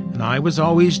 and I was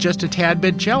always just a tad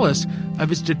bit jealous of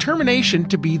his determination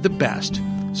to be the best.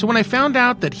 So when I found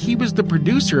out that he was the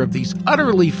producer of these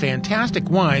utterly fantastic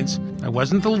wines, I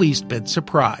wasn't the least bit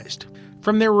surprised.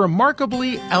 From their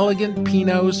remarkably elegant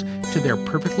Pinots to their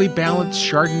perfectly balanced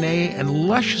Chardonnay and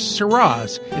luscious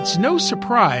Syrahs, it's no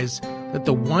surprise that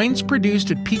the wines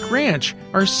produced at Peak Ranch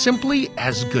are simply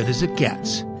as good as it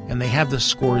gets, and they have the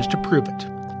scores to prove it.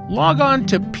 Log on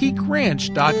to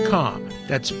peakranch.com.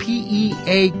 That's Peake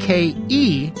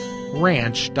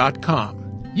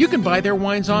ranch.com. You can buy their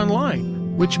wines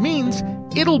online, which means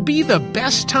it'll be the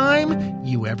best time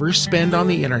you ever spend on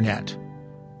the internet.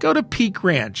 Go to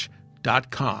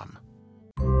peakranch.com.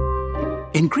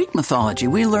 In Greek mythology,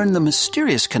 we learn the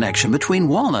mysterious connection between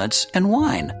walnuts and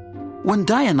wine. When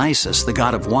Dionysus, the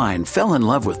god of wine, fell in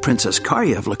love with Princess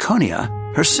Caria of Laconia,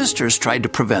 her sisters tried to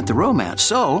prevent the romance,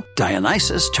 so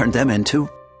Dionysus turned them into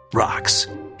rocks.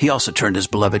 He also turned his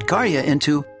beloved Caria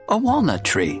into a walnut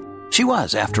tree. She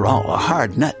was, after all, a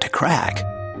hard nut to crack.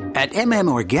 At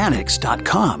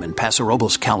mmorganics.com in Paso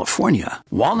Robles, California,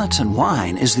 Walnuts and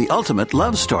Wine is the ultimate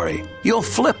love story. You'll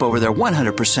flip over their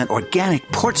 100% organic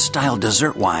port-style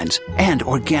dessert wines and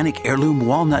organic heirloom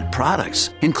walnut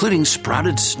products, including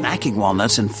sprouted snacking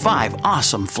walnuts in 5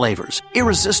 awesome flavors,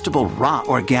 irresistible raw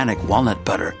organic walnut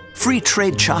butter, free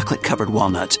trade chocolate-covered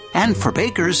walnuts, and for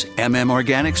bakers, MM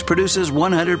Organics produces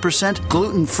 100%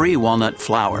 gluten-free walnut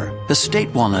flour, estate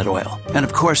walnut oil, and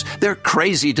of course, their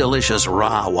crazy delicious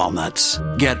raw walnuts.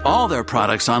 Get all their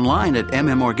products online at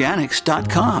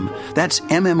mmorganics.com. That's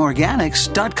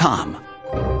mmorganics.com.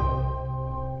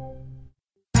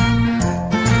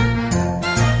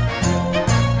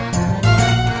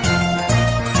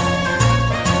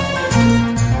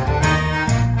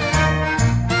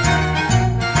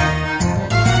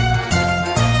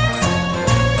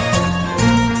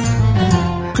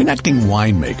 Connecting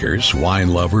winemakers, wine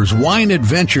lovers, wine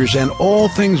adventures, and all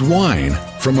things wine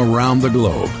from around the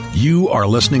globe. You are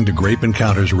listening to Grape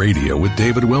Encounters Radio with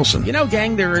David Wilson. You know,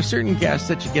 gang, there are certain guests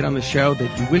that you get on the show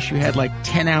that you wish you had like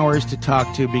 10 hours to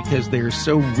talk to because they are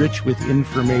so rich with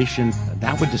information.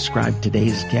 That would describe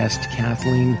today's guest,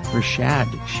 Kathleen Bershad.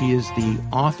 She is the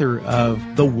author of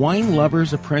The Wine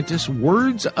Lover's Apprentice,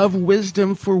 Words of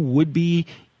Wisdom for Would-Be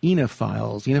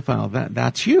Enophiles. Enophile,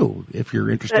 that's you, if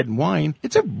you're interested in wine.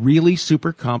 It's a really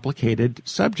super complicated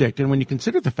subject, and when you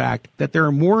consider the fact that there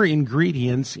are more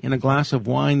ingredients in a glass of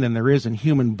wine than there is in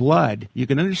human blood, you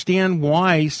can understand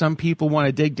why some people want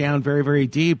to dig down very, very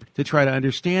deep to try to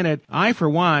understand it. I, for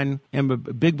one, am a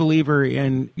big believer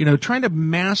in, trying to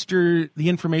master the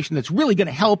information that's really going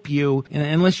to help you, and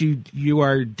unless you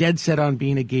are dead set on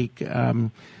being a geek.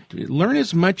 Learn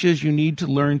as much as you need to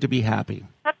learn to be happy.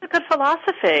 That's a good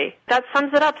philosophy. That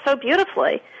sums it up so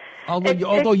beautifully.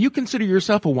 Although you consider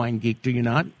yourself a wine geek, do you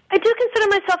not? I do consider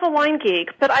myself a wine geek,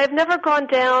 but I've never gone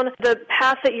down the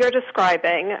path that you're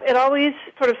describing. It always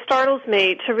sort of startles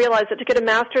me to realize that to get a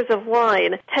master's of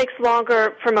wine takes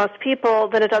longer for most people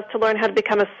than it does to learn how to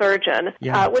become a surgeon,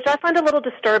 which I find a little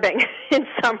disturbing in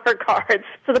some regards.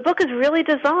 So the book is really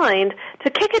designed to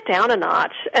kick it down a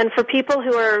notch, and for people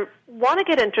who are want to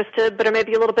get interested but are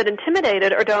maybe a little bit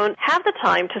intimidated or don't have the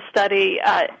time to study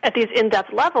at these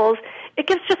in-depth levels, it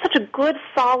gives just such a good,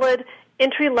 solid,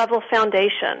 entry-level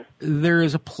foundation. There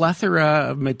is a plethora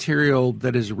of material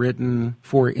that is written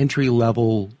for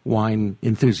entry-level wine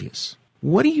enthusiasts.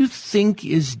 What do you think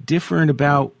is different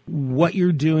about what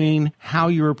you're doing, how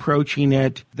you're approaching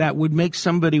it, that would make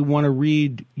somebody want to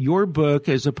read your book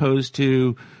as opposed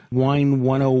to Wine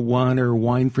 101 or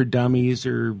Wine for Dummies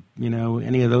or,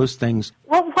 any of those things?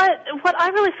 Well, what I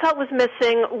really felt was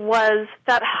missing was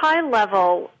that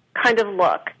high-level kind of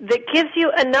look that gives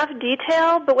you enough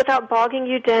detail but without bogging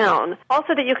you down.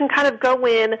 Also that you can kind of go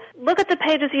in, look at the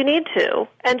pages you need to,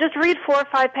 and just read 4 or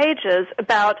 5 pages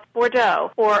about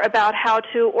Bordeaux or about how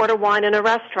to order wine in a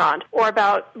restaurant or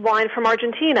about wine from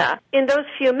Argentina. In those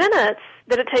few minutes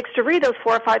that it takes to read those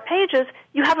 4 or 5 pages,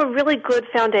 you have a really good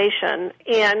foundation.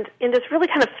 And in this really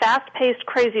kind of fast-paced,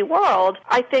 crazy world,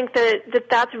 I think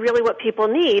that's really what people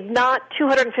need, not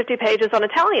 250 pages on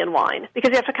Italian wine, because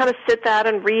you have to kind of sit that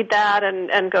and read that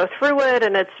and go through it,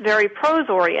 and it's very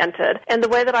prose-oriented. And the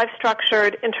way that I've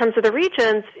structured in terms of the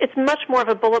regions, it's much more of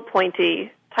a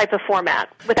bullet-pointy type of format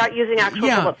without using actual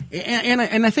bullets.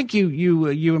 And I think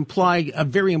you imply a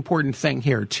very important thing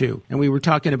here too, and we were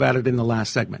talking about it in the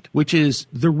last segment, which is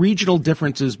the regional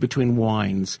differences between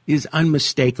wines is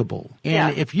unmistakable.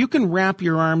 And if you can wrap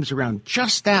your arms around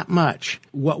just that much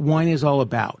what wine is all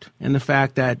about, and the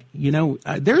fact that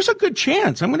there's a good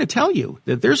chance, I'm going to tell you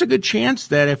that there's a good chance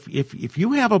that if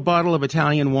you have a bottle of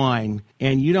Italian wine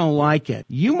and you don't like it,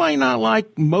 you might not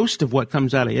like most of what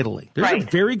comes out of Italy. There's a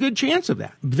very good chance of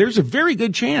that. There's a very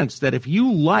good chance that if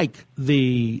you like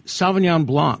the Sauvignon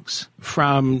Blancs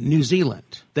from New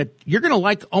Zealand, that you're going to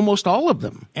like almost all of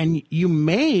them. And you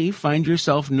may find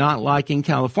yourself not liking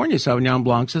California Sauvignon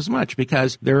Blancs as much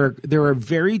because there are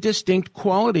very distinct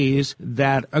qualities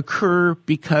that occur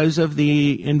because of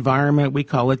the environment. We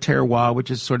call it terroir,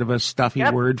 which is sort of a stuffy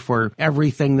word for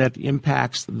everything that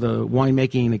impacts the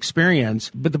winemaking experience.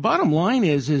 But the bottom line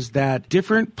is that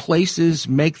different places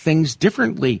make things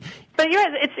differently. But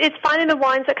it's finding the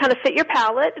wines that kind of fit your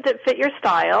palate, that fit your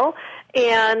style.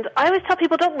 And I always tell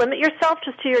people, don't limit yourself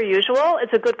just to your usual.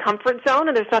 It's a good comfort zone,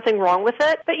 and there's nothing wrong with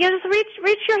it. But just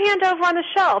reach your hand over on the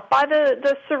shelf, buy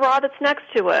the Syrah that's next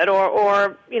to it,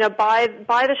 or buy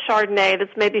the Chardonnay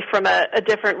that's maybe from a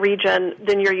different region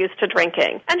than you're used to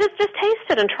drinking, and just taste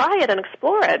it and try it and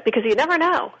explore it, because you never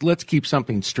know. Let's keep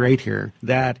something straight here.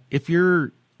 That if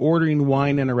you're ordering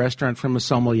wine in a restaurant from a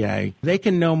sommelier, they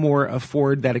can no more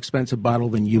afford that expensive bottle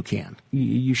than you can.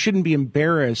 You shouldn't be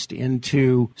embarrassed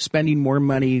into spending more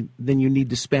money than you need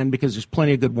to spend because there's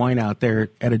plenty of good wine out there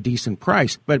at a decent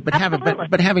price. But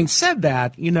having said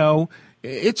that,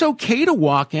 it's okay to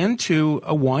walk into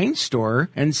a wine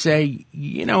store and say,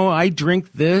 I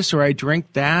drink this or I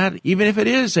drink that, even if it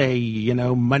is a,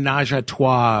 menage a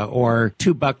trois or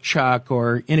 $2 chuck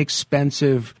or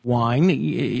inexpensive wine.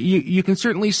 You can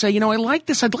certainly say, I like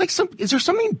this. I'd like is there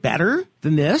something better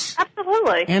than this?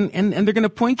 Absolutely. And they're going to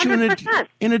point you 100%.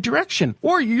 in a direction.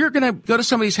 Or you're going to go to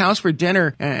somebody's house for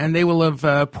dinner and they will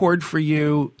have poured for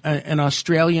you an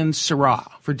Australian Syrah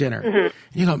for dinner. Mm-hmm.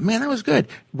 And you go, man, that was good.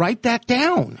 Write that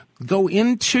down. Go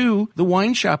into the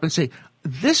wine shop and say,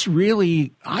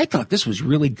 I thought this was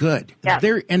really good. Yeah.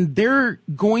 They're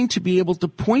going to be able to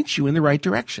point you in the right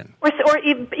direction. Or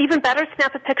even better,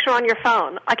 snap a picture on your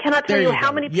phone. I cannot tell you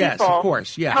how many people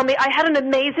tell me, I had an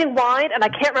amazing wine and I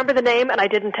can't remember the name and I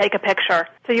didn't take a picture.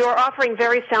 So you are offering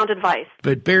very sound advice.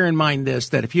 But bear in mind this,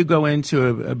 that if you go into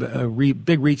a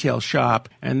big retail shop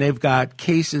and they've got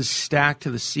cases stacked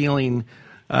to the ceiling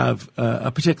of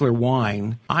a particular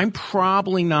wine, I'm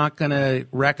probably not going to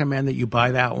recommend that you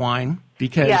buy that wine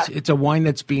because it's a wine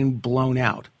that's being blown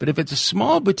out. But if it's a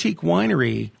small boutique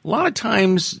winery, a lot of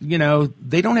times,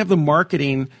 they don't have the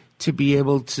marketing to be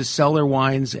able to sell their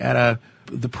wines at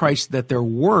the price that they're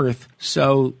worth.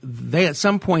 So they at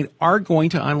some point are going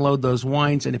to unload those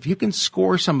wines. And if you can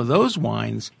score some of those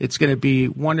wines, it's going to be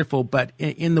wonderful. But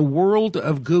in the world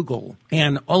of Google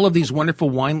and all of these wonderful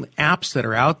wine apps that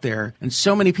are out there and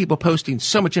so many people posting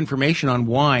so much information on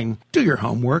wine, do your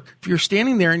homework. If you're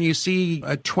standing there and you see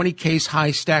a 20-case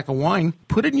high stack of wine,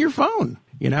 put it in your phone.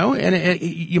 And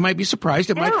you might be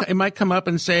surprised. It might come up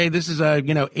and say, this is a,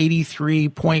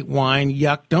 83-point wine.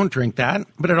 Yuck, don't drink that.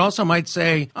 But it also might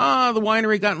say, the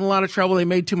winery got in a lot of trouble. They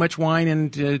made too much wine in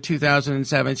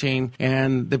 2017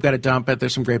 and they've got to dump it.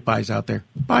 There's some great buys out there.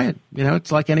 Buy it.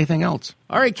 It's like anything else.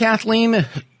 All right, Kathleen.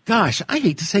 Gosh, I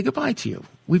hate to say goodbye to you.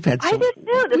 We've had I do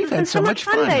too. This has been so much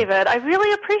fun, David. I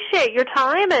really appreciate your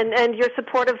time and your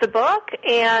support of the book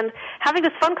and having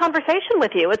this fun conversation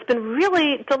with you. It's been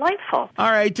really delightful.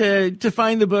 All right, to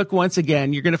find the book, once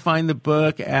again, you're going to find the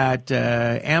book at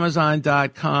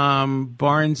Amazon.com,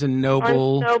 Barnes &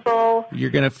 Noble.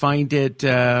 You're going to find it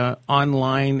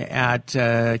online at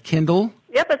Kindle.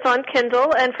 Yep, it's on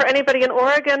Kindle. And for anybody in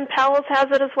Oregon, Powell's has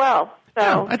it as well.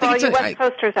 So, I think for all you West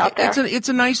Coasters out there, it's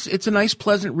a nice,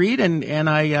 pleasant read, and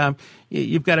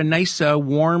you've got a nice,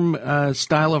 warm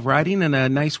style of writing and a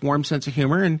nice, warm sense of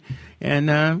humor, and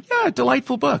a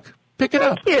delightful book. Pick it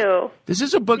up. Thank you. This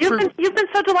is a book you've been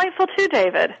so delightful too,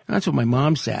 David. That's what my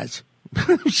mom says.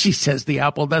 She says the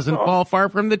apple doesn't fall far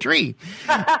from the tree.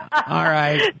 All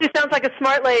right. She sounds like a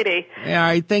smart lady. All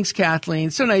right. Thanks,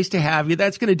 Kathleen. So nice to have you.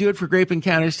 That's going to do it for Grape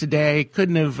Encounters today.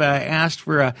 Couldn't have asked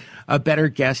for a better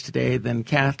guest today than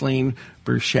Kathleen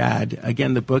Bershad.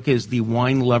 Again, the book is The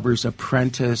Wine Lover's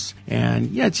Apprentice.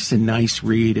 And it's just a nice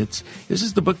read. This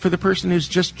is the book for the person who's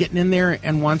just getting in there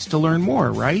and wants to learn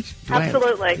more, right?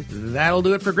 Absolutely. That'll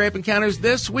do it for Grape Encounters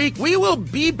this week. We will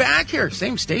be back here,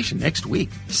 same station next week,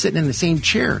 sitting in the same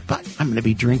chair, but I'm going to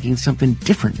be drinking something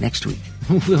different next week.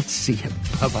 We'll see you.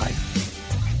 Bye-bye.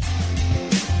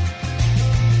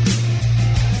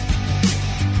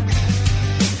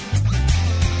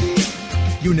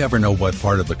 You never know what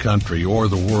part of the country or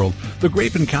the world the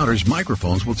Grape Encounters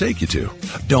microphones will take you to.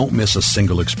 Don't miss a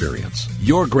single experience.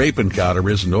 Your Grape Encounter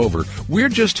isn't over. We're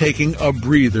just taking a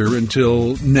breather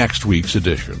until next week's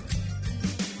edition.